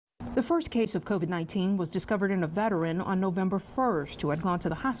The first case of COVID-19 was discovered in a veteran on November 1st who had gone to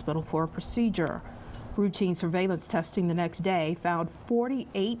the hospital for a procedure. Routine surveillance testing the next day found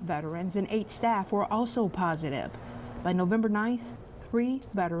 48 veterans and 8 staff were also positive. By November 9th, 3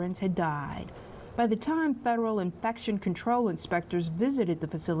 veterans had died. By the time federal infection control inspectors visited the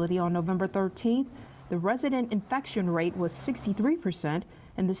facility on November 13th, the resident infection rate was 63%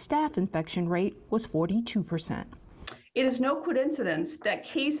 and the staff infection rate was 42%. It is no coincidence that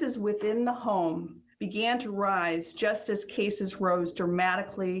cases within the home began to rise just as cases rose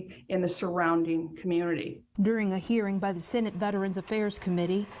dramatically in the surrounding community. During a hearing by the Senate Veterans Affairs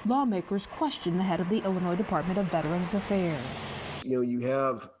Committee, lawmakers questioned the head of the Illinois Department of Veterans Affairs. You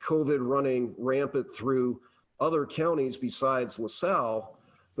have COVID running rampant through other counties besides LaSalle,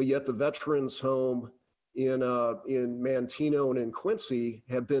 but yet the veterans home in Manteno and in Quincy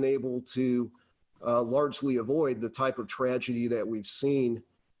have been able to largely avoid the type of tragedy that we've seen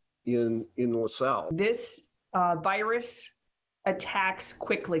in LaSalle. This virus attacks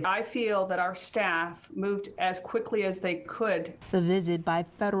quickly. I feel that our staff moved as quickly as they could. The visit by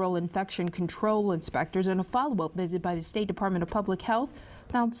federal infection control inspectors and a follow-up visit by the State Department of Public Health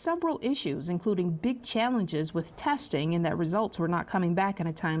found several issues, including big challenges with testing and that results were not coming back in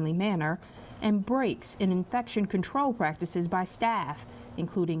a timely manner, and breaks in infection control practices by staff,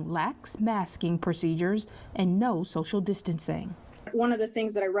 including lax masking procedures and no social distancing. One of the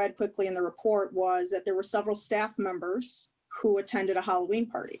things that I read quickly in the report was that there were several staff members who attended a Halloween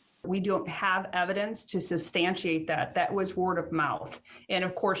party. We don't have evidence to substantiate that. That was word of mouth. And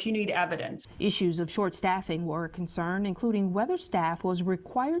of course, you need evidence. Issues of short staffing were a concern, including whether staff was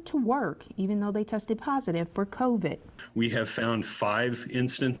required to work even though they tested positive for COVID. We have found 5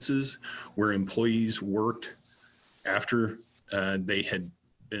 instances where employees worked after they had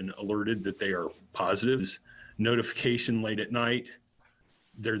been alerted that they are positives. Notification late at night.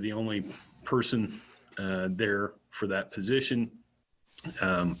 They're the only person there for that position.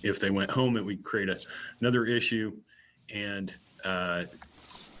 If they went home, it would create another issue, and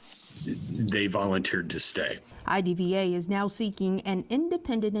they volunteered to stay. IDVA is now seeking an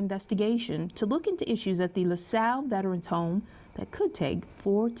independent investigation to look into issues at the LaSalle Veterans Home that could take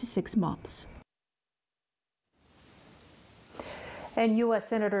 4 to 6 months. And U.S.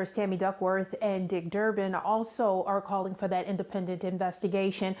 Senators Tammy Duckworth and Dick Durbin also are calling for that independent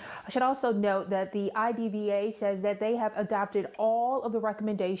investigation. I should also note that the IDVA says that they have adopted all of the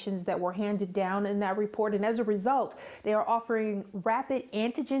recommendations that were handed down in that report. And as a result, they are offering rapid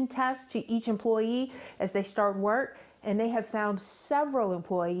antigen tests to each employee as they start work. And they have found several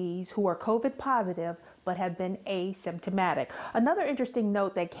employees who are COVID positive but have been asymptomatic. Another interesting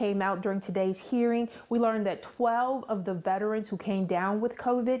note that came out during today's hearing, we learned that 12 of the veterans who came down with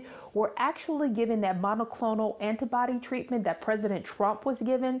COVID were actually given that monoclonal antibody treatment that President Trump was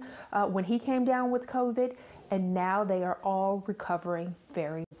given when he came down with COVID, and now they are all recovering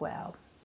very well.